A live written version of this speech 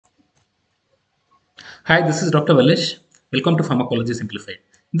Hi, this is Dr. Valish. Welcome to Pharmacology Simplified.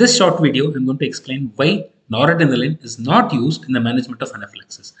 In this short video, I'm going to explain why noradrenaline is not used in the management of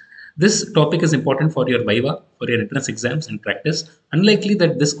anaphylaxis. This topic is important for your viva, for your entrance exams and practice. Unlikely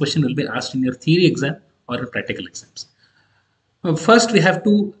that this question will be asked in your theory exam or in practical exams. First, we have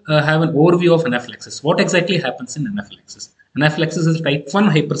to have an overview of anaphylaxis. What exactly happens in anaphylaxis? Anaphylaxis is a type 1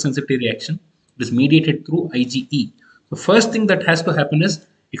 hypersensitivity reaction. It is mediated through IgE. The first thing that has to happen is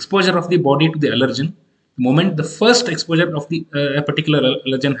exposure of the body to the allergen. The moment the first exposure of the a particular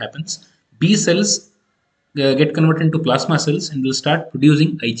allergen happens, B cells get converted into plasma cells and will start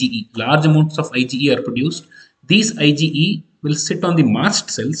producing IgE. Large amounts of IgE are produced. These IgE will sit on the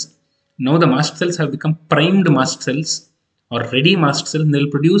mast cells. Now the mast cells have become primed mast cells or ready mast cells, and they will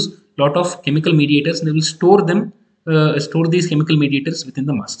produce a lot of chemical mediators, and they will store these chemical mediators within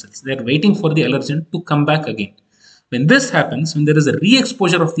the mast cells. They are waiting for the allergen to come back again. When this happens, when there is a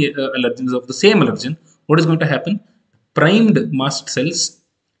re-exposure of the allergens of the same allergen, what is going to happen? Primed mast cells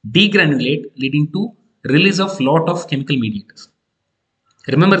degranulate, leading to release of lot of chemical mediators.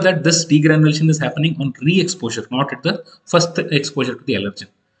 Remember that this degranulation is happening on re-exposure, not at the first exposure to the allergen.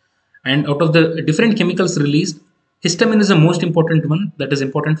 And out of the different chemicals released, histamine is the most important one that is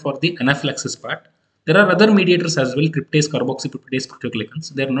important for the anaphylaxis part. There are other mediators as well, tryptase, carboxypeptidase,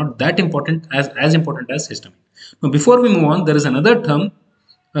 proteoglycans. They are not that important as important as histamine. Now, before we move on, there is another term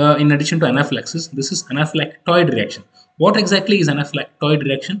in addition to anaphylaxis. This is anaphylactoid reaction. What exactly is anaphylactoid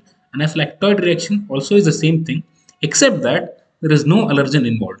reaction? Anaphylactoid reaction also is the same thing, except that there is no allergen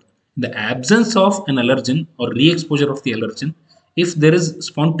involved. In the absence of an allergen or re-exposure of the allergen, if there is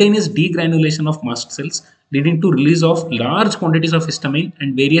spontaneous degranulation of mast cells leading to release of large quantities of histamine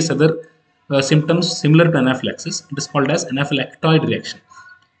and various other symptoms similar to anaphylaxis, it is called as anaphylactoid reaction.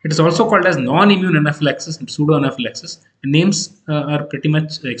 It is also called as non-immune anaphylaxis and pseudo-anaphylaxis. The names are pretty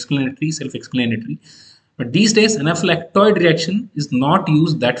much explanatory, self-explanatory. But these days, anaphylactoid reaction is not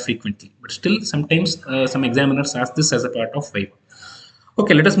used that frequently. But still, sometimes some examiners ask this as a part of viva.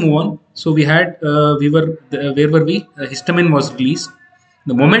 Okay, let us move on. So where were we? Histamine was released.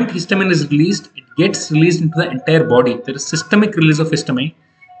 The moment histamine is released, it gets released into the entire body. There is systemic release of histamine.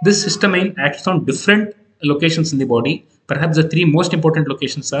 This histamine acts on different locations in the body. Perhaps the three most important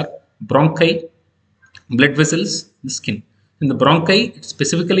locations are bronchi, blood vessels, and skin. In the bronchi,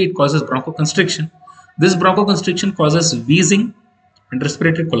 specifically, it causes bronchoconstriction. This bronchoconstriction causes wheezing and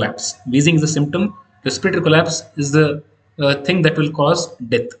respiratory collapse. Wheezing is a symptom. Respiratory collapse is the thing that will cause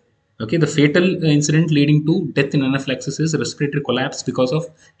death. Okay, the fatal incident leading to death in anaphylaxis is respiratory collapse because of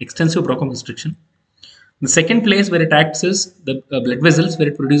extensive bronchoconstriction. The second place where it acts is the blood vessels, where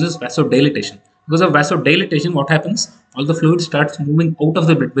it produces vasodilatation. Because of vasodilatation, what happens? All the fluid starts moving out of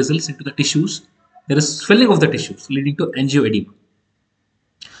the blood vessels into the tissues. There is swelling of the tissues leading to angioedema.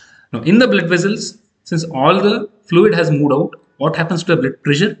 Now, in the blood vessels, since all the fluid has moved out, what happens to the blood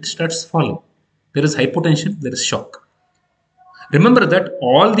pressure? It starts falling. There is hypotension, there is shock. Remember that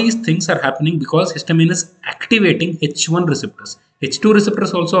all these things are happening because histamine is activating H1 receptors. H2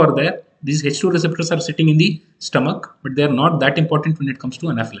 receptors also are there. These H2 receptors are sitting in the stomach, but they are not that important when it comes to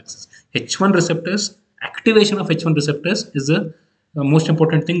anaphylaxis. H1 receptors, activation of H1 receptors is the most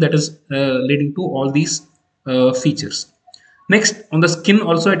important thing that is leading to all these features. Next, on the skin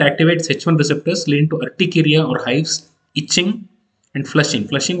also it activates H1 receptors leading to urticaria or hives, itching, and flushing.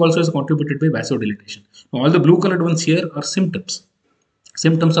 Flushing also is contributed by vasodilatation. Now, all the blue colored ones here are symptoms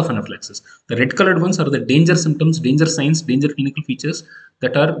of anaphylaxis. The red colored ones are the danger symptoms, danger signs, danger clinical features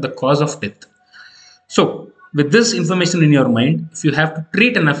that are the cause of death. So, with this information in your mind, if you have to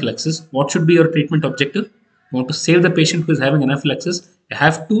treat anaphylaxis, what should be your treatment objective? You want to save the patient who is having anaphylaxis. You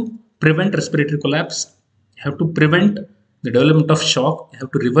have to prevent respiratory collapse. You have to prevent the development of shock. You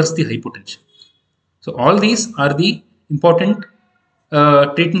have to reverse the hypotension. So, all these are the important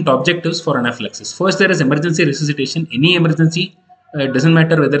treatment objectives for anaphylaxis. First, there is emergency resuscitation. Any emergency, doesn't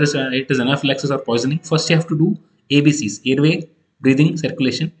matter whether it is anaphylaxis or poisoning. First, you have to do ABCs: airway, breathing,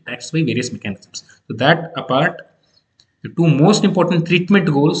 circulation, acts by various mechanisms. So that apart, the two most important treatment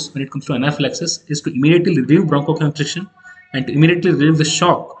goals when it comes to anaphylaxis is to immediately relieve bronchoconstriction and to immediately relieve the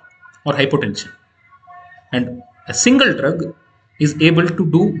shock or hypotension. And a single drug is able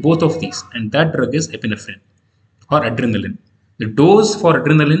to do both of these, and that drug is epinephrine or adrenaline. The dose for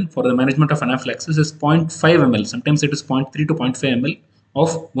adrenaline for the management of anaphylaxis is 0.5 ml. Sometimes it is 0.3 to 0.5 ml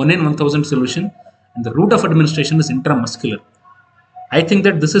of 1 in 1000 solution, and the route of administration is intramuscular. I think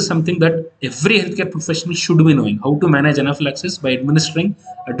that this is something that every healthcare professional should be knowing, how to manage anaphylaxis by administering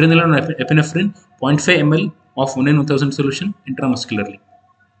adrenaline or epinephrine 0.5 ml of 1 in 1000 solution intramuscularly.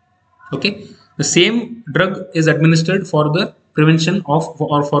 Okay, the same drug is administered for the prevention of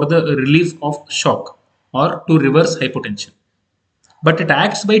or for the relief of shock. or to reverse hypotension. But it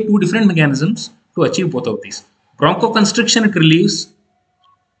acts by two different mechanisms to achieve both of these. Bronchoconstriction, it relieves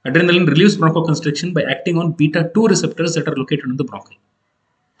adrenaline relieves bronchoconstriction by acting on beta 2 receptors that are located in the bronchi.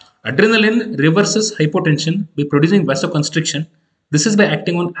 Adrenaline reverses hypotension by producing vasoconstriction. This is by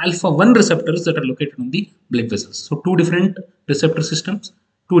acting on alpha 1 receptors that are located on the blood vessels. So, two different receptor systems,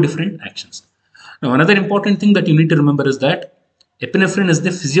 two different actions. Now, another important thing that you need to remember is that epinephrine is the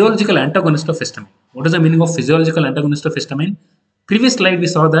physiological antagonist of histamine. What is the meaning of physiological antagonist of histamine? Previous slide we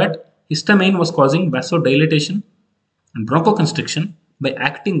saw that histamine was causing vasodilatation and bronchoconstriction by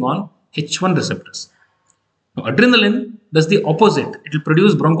acting on H1 receptors. Now, adrenaline does the opposite. It will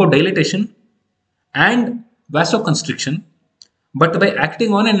produce bronchodilation and vasoconstriction, but by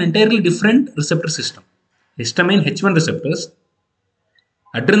acting on an entirely different receptor system. Histamine H1 receptors,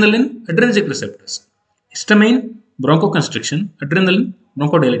 adrenaline adrenergic receptors. Histamine bronchoconstriction, adrenaline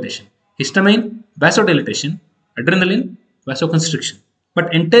bronchodilation. Histamine vasodilatation, adrenaline vasoconstriction.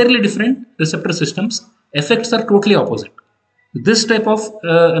 But entirely different receptor systems, effects are totally opposite. This type of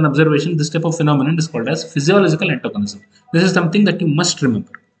an observation, this type of phenomenon is called as physiological antagonism. This is something that you must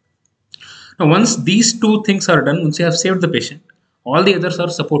remember. Now, once these two things are done, once you have saved the patient, all the others are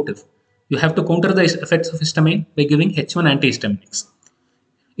supportive. You have to counter the effects of histamine by giving H1 antihistaminics.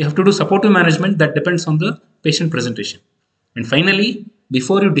 You have to do supportive management that depends on the patient presentation. And finally,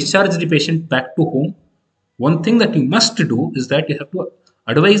 before you discharge the patient back to home, one thing that you must do is that you have to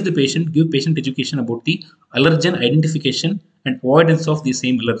advise the patient, give patient education about the allergen identification and avoidance of the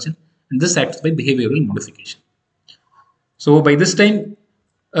same allergen, and this acts by behavioral modification. So by this time,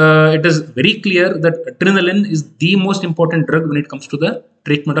 it is very clear that adrenaline is the most important drug when it comes to the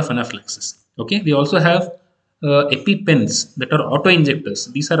treatment of anaphylaxis. Okay, we also have EpiPens that are auto injectors.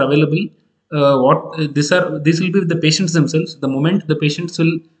 These are available. These will be with the patients themselves. The moment the patients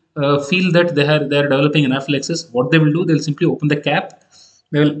will feel that they are developing anaphylaxis, what they will do, they will simply open the cap.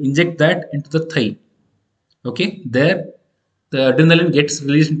 They will inject that into the thigh. Okay, there the adrenaline gets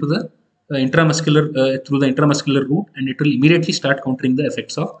released into the intramuscular through the intramuscular route, and it will immediately start countering the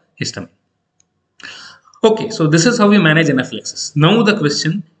effects of histamine. Okay, so this is how we manage anaphylaxis. Now the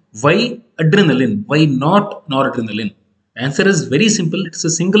question, why adrenaline? Why not noradrenaline? Answer is very simple. It's a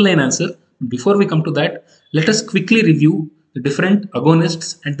single line answer. Before we come to that, let us quickly review the different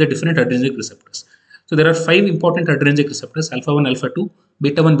agonists and the different adrenergic receptors. So there are 5 important adrenergic receptors: alpha 1, alpha 2,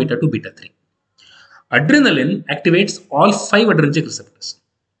 beta 1, beta 2, beta 3. Adrenaline activates all 5 adrenergic receptors.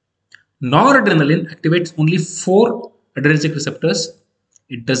 Noradrenaline activates only 4 adrenergic receptors.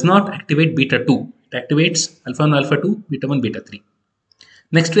 It does not activate beta 2. It activates alpha 1, alpha 2, beta 1, beta 3.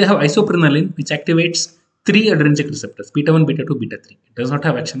 Next we have isoprenaline, which activates 3 adrenergic receptors: beta 1, beta 2, beta 3. It does not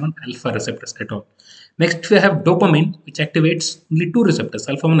have action on alpha receptors at all. Next we have dopamine, which activates only 2 receptors: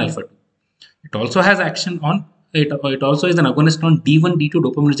 alpha 1, alpha 2. It also has action on, it also is an agonist on D1, D2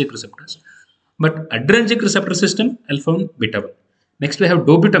 dopaminergic receptors. But adrenergic receptor system, alpha 1, beta 1. Next we have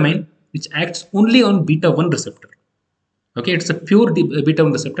dobutamine, which acts only on beta 1 receptor. Okay, it's a pure beta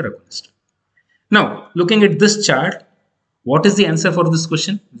 1 receptor agonist. Now, looking at this chart, what is the answer for this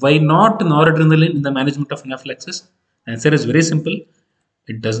question? Why not noradrenaline in the management of anaphylaxis? Answer is very simple.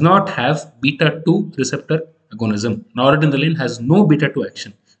 It does not have beta 2 receptor agonism. Noradrenaline has no beta 2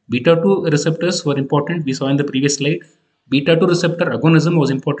 action. Beta 2 receptors were important. We saw in the previous slide. Beta 2 receptor agonism was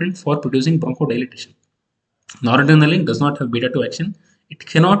important for producing bronchodilation. Noradrenaline does not have beta 2 action. It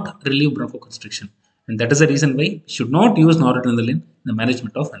cannot relieve bronchoconstriction. And that is the reason why you should not use noradrenaline in the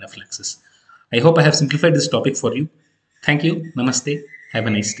management of anaphylaxis. I hope I have simplified this topic for you. Thank you. Namaste. Have a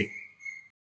nice day.